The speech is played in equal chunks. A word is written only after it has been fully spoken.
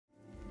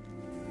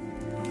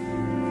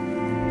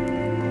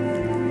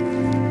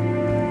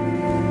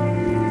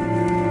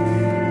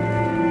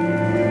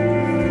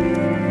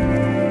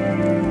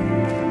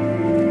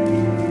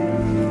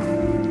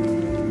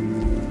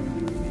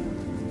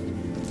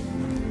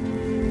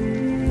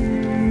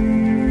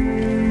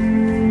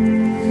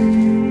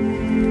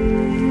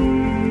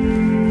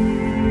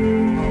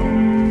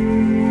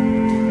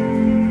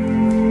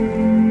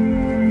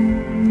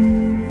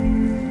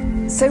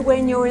So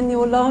Wayne, you're in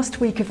your last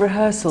week of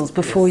rehearsals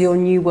before your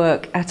new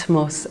work,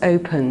 Atomos,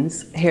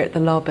 opens here at the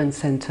Laban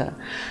Centre.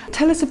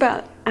 Tell us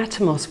about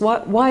Atomos.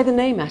 Why the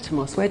name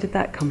Atomos? Where did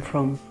that come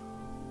from?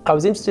 I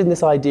was interested in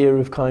this idea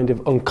of kind of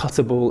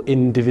uncuttable,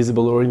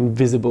 indivisible or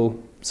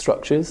invisible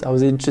structures. I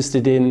was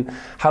interested in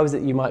how is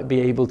it you might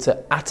be able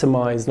to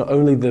atomize not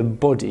only the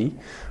body,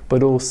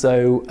 but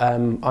also,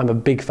 I'm a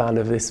big fan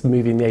of this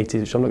movie in the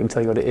 80s, which I'm not going to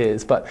tell you what it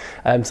is, but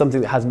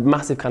something that has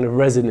massive kind of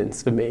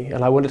resonance for me.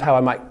 And I wondered how I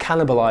might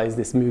cannibalize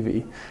this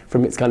movie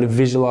from its kind of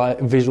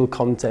visual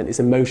content, its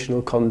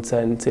emotional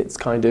content, its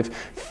kind of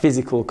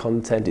physical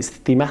content, its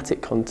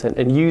thematic content,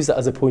 and use that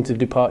as a point of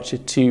departure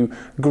to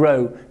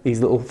grow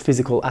these little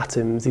physical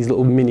atoms, these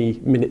little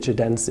miniature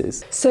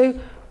dances. So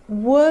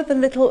were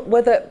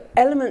the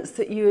elements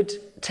that you had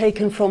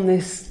taken from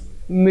this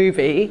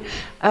movie,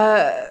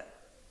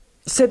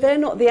 so they're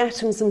not the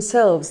atoms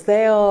themselves,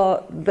 they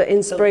are the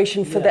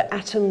inspiration for the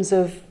atoms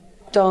of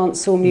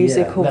dance or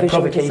music or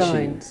visual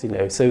design. You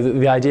know, so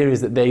the idea is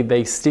that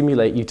they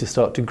stimulate you to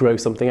start to grow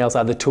something else,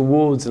 either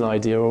towards an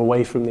idea or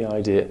away from the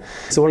idea.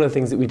 So one of the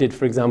things that we did,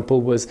 for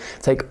example, was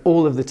take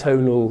all of the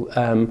tonal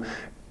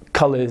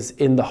colours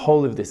in the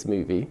whole of this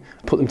movie,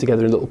 put them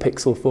together in little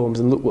pixel forms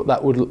and look what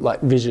that would look like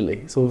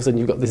visually. So all of a sudden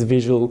you've got this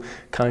visual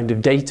kind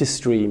of data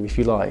stream, if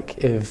you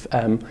like, of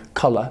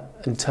colour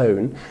and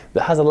tone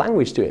that has a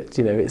language to it.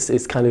 You know,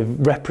 it's kind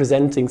of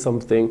representing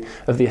something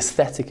of the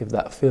aesthetic of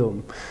that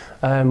film.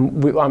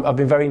 I've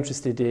been very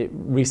interested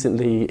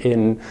recently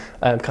in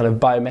kind of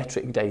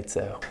biometric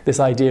data. This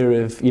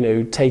idea of, you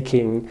know,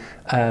 taking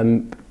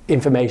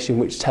information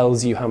which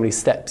tells you how many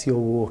steps you're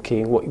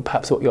walking,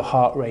 perhaps what your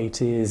heart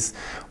rate is.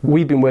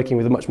 We've been working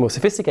with a much more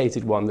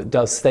sophisticated one that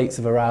does states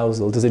of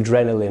arousal, does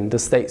adrenaline,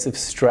 does states of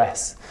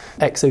stress.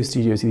 Exo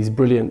Studios, these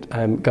brilliant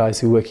guys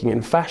who are working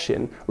in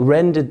fashion,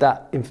 rendered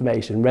that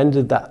information,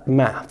 rendered that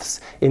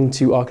maths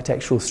into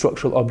architectural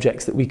structural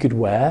objects that we could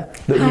wear,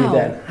 that we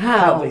then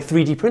how they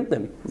 3D print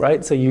them,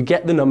 right? So you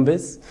get the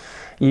numbers,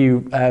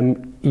 you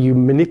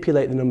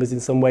manipulate the numbers in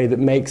some way that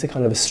makes a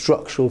kind of a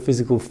structural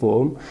physical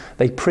form.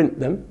 They print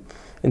them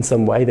in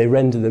some way, they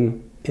render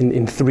them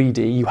in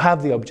 3D. You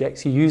have the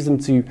objects, you use them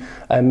to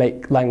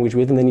make language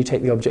with, and then you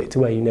take the object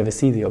away, you never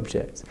see the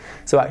object.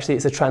 So actually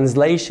it's a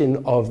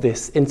translation of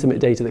this intimate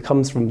data that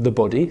comes from the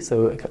body,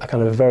 so a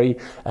kind of a very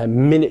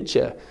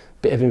miniature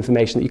bit of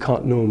information that you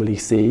can't normally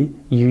see.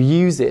 You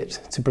use it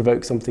to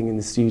provoke something in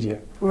the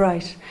studio.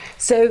 Right.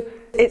 So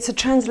it's a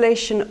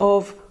translation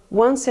of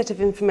one set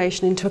of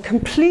information into a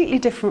completely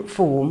different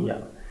form,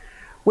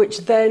 which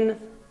then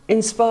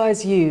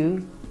inspires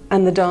you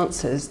and the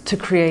dancers to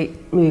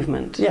create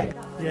movement.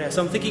 Yeah,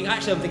 so I'm thinking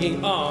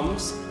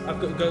arms.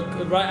 I've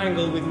got a right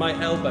angle with my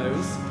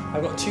elbows.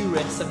 I've got two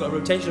wrists, I've got a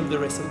rotation of the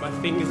wrists and my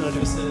fingers, and I do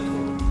a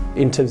circle.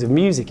 In terms of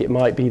music, it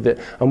might be that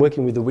I'm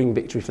working with the Wing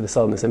Victory for the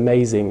Sun, this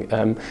amazing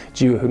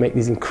duo who make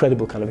these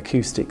incredible kind of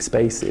acoustic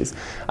spaces.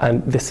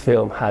 And this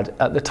film had,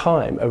 at the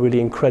time, a really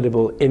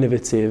incredible,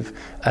 innovative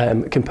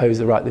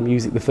composer write the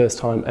music the first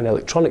time an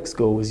electronic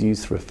score was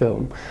used for a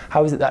film.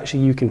 How is it that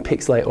actually you can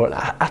pixelate or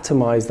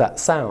atomize that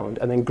sound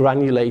and then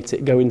granulate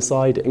it, go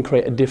inside it and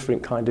create a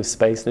different kind of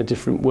space and a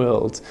different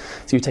world?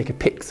 So you take a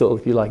pixel,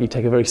 if you like, you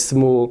take a very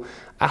small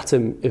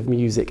atom of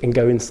music and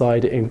go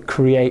inside it and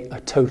create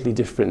a totally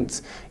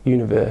different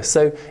universe.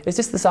 So it's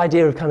just this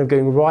idea of kind of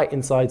going right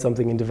inside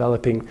something and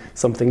developing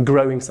something,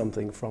 growing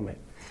something from it.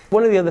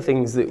 One of the other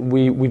things that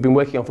we've been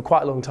working on for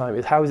quite a long time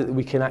is how is it that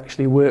we can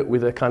actually work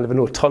with a kind of an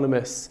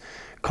autonomous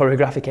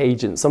choreographic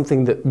agent,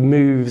 something that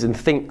moves and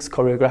thinks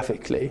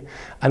choreographically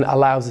and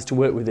allows us to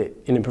work with it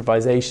in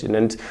improvisation.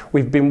 And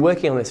we've been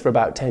working on this for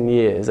about 10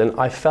 years, and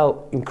I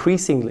felt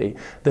increasingly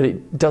that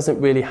it doesn't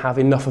really have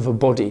enough of a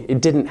body.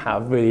 It didn't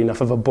have really enough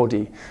of a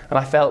body. And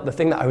I felt the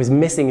thing that I was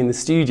missing in the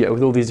studio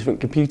with all these different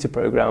computer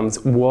programs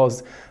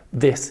was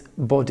this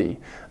body.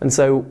 And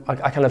so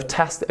I kind of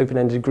tasked the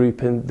open-ended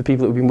group and the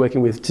people that we've been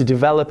working with to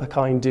develop a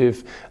kind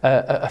of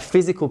a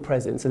physical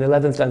presence, an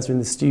 11th dancer in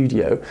the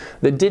studio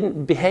that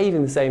didn't behave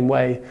in the same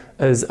way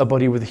as a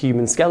body with a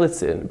human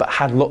skeleton, but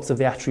had lots of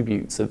the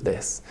attributes of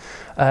this.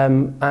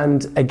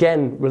 And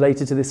again,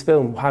 related to this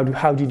film, how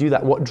do you do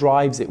that? What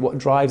drives it? What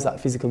drives that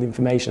physical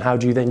information? How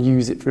do you then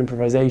use it for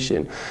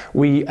improvisation?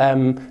 We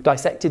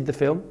dissected the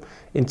film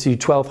into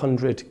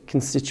 1,200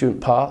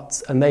 constituent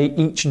parts, and they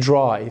each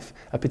drive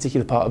a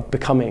particular part of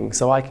becoming.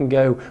 So we can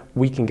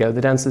go, the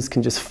dancers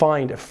can just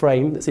find a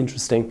frame that's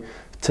interesting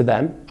to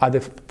them, either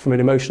from an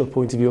emotional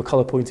point of view, a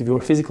colour point of view, or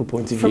a physical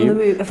point of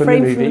view. A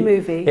frame from the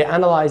movie. It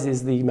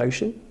analyses the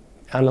motion,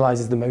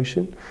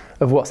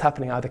 of what's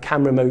happening, either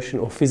camera motion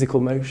or physical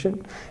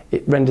motion.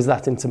 It renders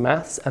that into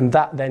maths, and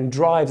that then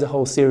drives a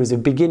whole series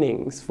of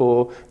beginnings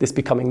for this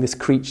becoming this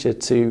creature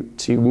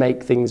to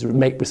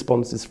make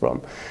responses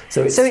from.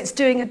 So it's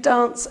doing a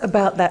dance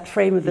about that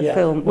frame of the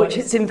film, which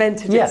it's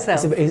invented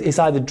itself. It's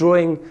either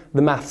drawing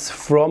the maths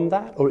from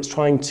that, or it's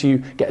trying to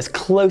get as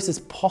close as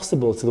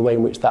possible to the way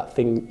in which that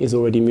thing is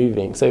already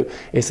moving. So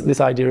it's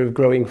this idea of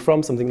growing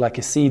from something like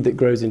a seed that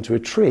grows into a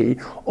tree,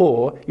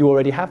 or you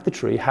already have the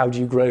tree, how do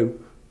you grow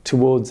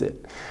towards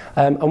it.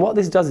 And what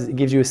this does is it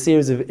gives you a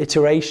series of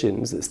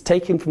iterations that's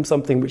taken from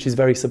something which is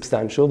very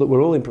substantial, that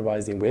we're all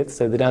improvising with.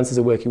 So the dancers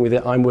are working with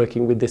it, I'm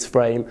working with this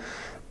frame,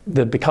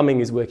 the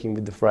becoming is working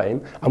with the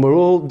frame, and we're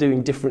all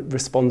doing different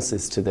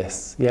responses to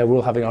this. Yeah, we're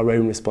all having our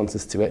own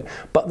responses to it,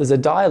 but there's a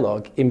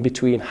dialogue in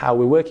between how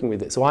we're working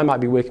with it. So I might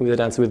be working with a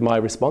dancer with my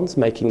response,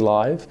 making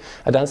live.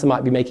 A dancer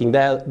might be making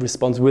their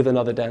response with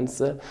another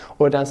dancer,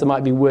 or a dancer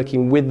might be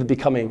working with the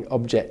becoming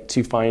object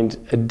to find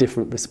a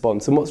different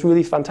response. And what's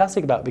really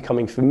fantastic about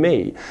becoming for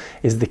me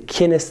is the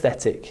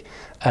kinesthetic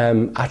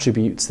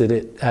attributes that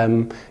it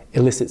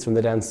elicits from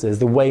the dancers,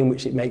 the way in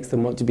which it makes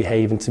them want to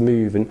behave and to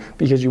move. And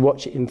because you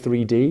watch it in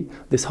 3D,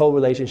 this whole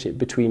relationship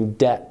between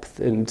depth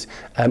and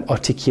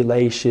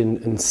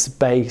articulation and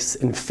space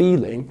and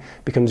feeling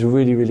becomes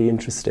really, really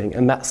interesting.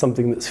 And that's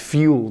something that's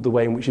fueled the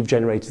way in which you've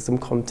generated some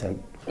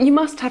content. You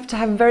must have to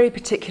have very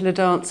particular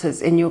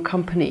dancers in your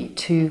company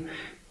to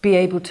be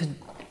able to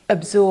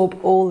absorb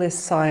all this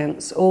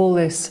science, all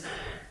these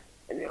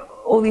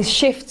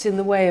shifts in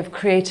the way of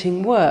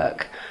creating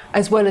work,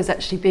 as well as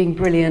actually being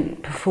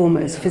brilliant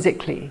performers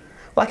physically.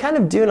 Well, I kind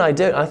of do and I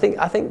don't. I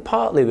think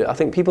partly that I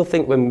think people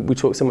think when we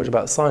talk so much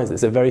about science,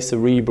 it's a very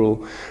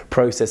cerebral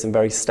process and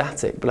very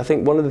static. But I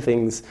think one of the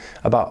things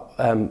about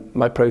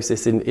my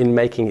process in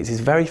making it is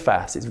very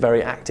fast, it's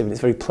very active, and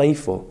it's very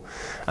playful.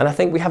 And I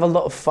think we have a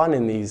lot of fun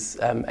in these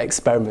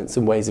experiments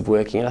and ways of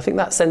working. And I think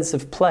that sense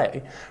of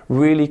play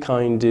really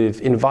kind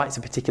of invites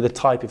a particular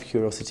type of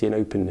curiosity and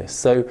openness.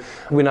 So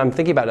when I'm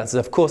thinking about dances,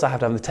 of course I have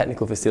to have the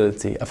technical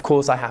facility. Of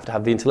course I have to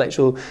have the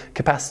intellectual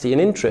capacity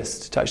and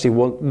interest to actually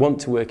want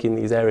to work in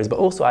these areas, but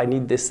also I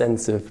need this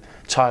sense of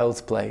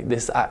child's play,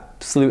 this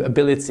absolute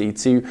ability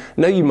to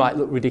know you might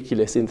look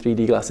ridiculous in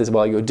 3D glasses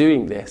while you're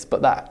doing this,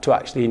 but that to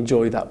actually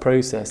enjoy that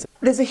process.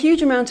 There's a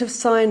huge amount of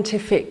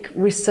scientific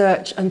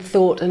research and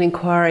thought and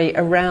inquiry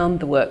around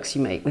the works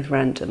you make with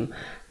Random,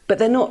 but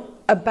they're not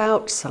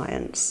about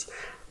science.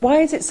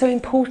 Why is it so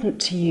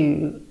important to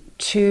you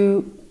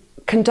to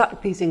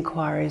conduct these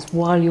inquiries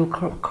while you're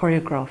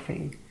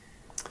choreographing?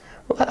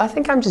 Well, I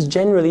think I'm just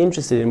generally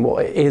interested in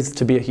what it is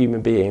to be a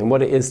human being and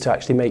what it is to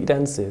actually make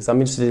dances. I'm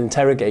interested in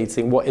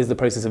interrogating what is the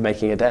process of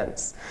making a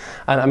dance.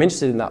 And I'm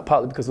interested in that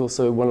partly because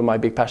also one of my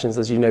big passions,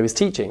 as you know, is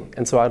teaching.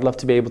 And so I'd love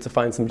to be able to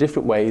find some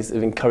different ways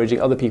of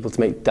encouraging other people to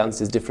make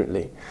dances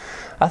differently.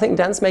 I think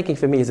dance making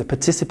for me is a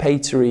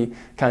participatory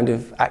kind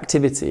of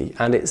activity,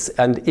 and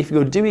if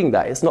you're doing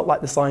that, it's not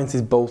like the science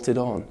is bolted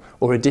on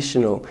or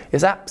additional.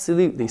 It's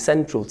absolutely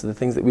central to the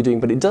things that we're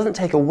doing, but it doesn't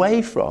take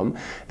away from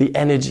the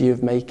energy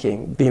of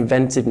making, the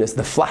inventiveness,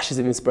 the flashes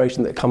of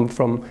inspiration that come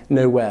from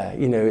nowhere.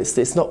 You know,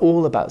 it's not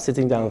all about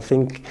sitting down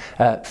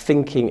and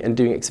thinking and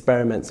doing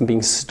experiments and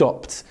being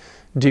stopped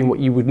doing what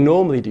you would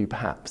normally do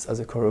perhaps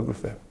as a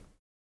choreographer.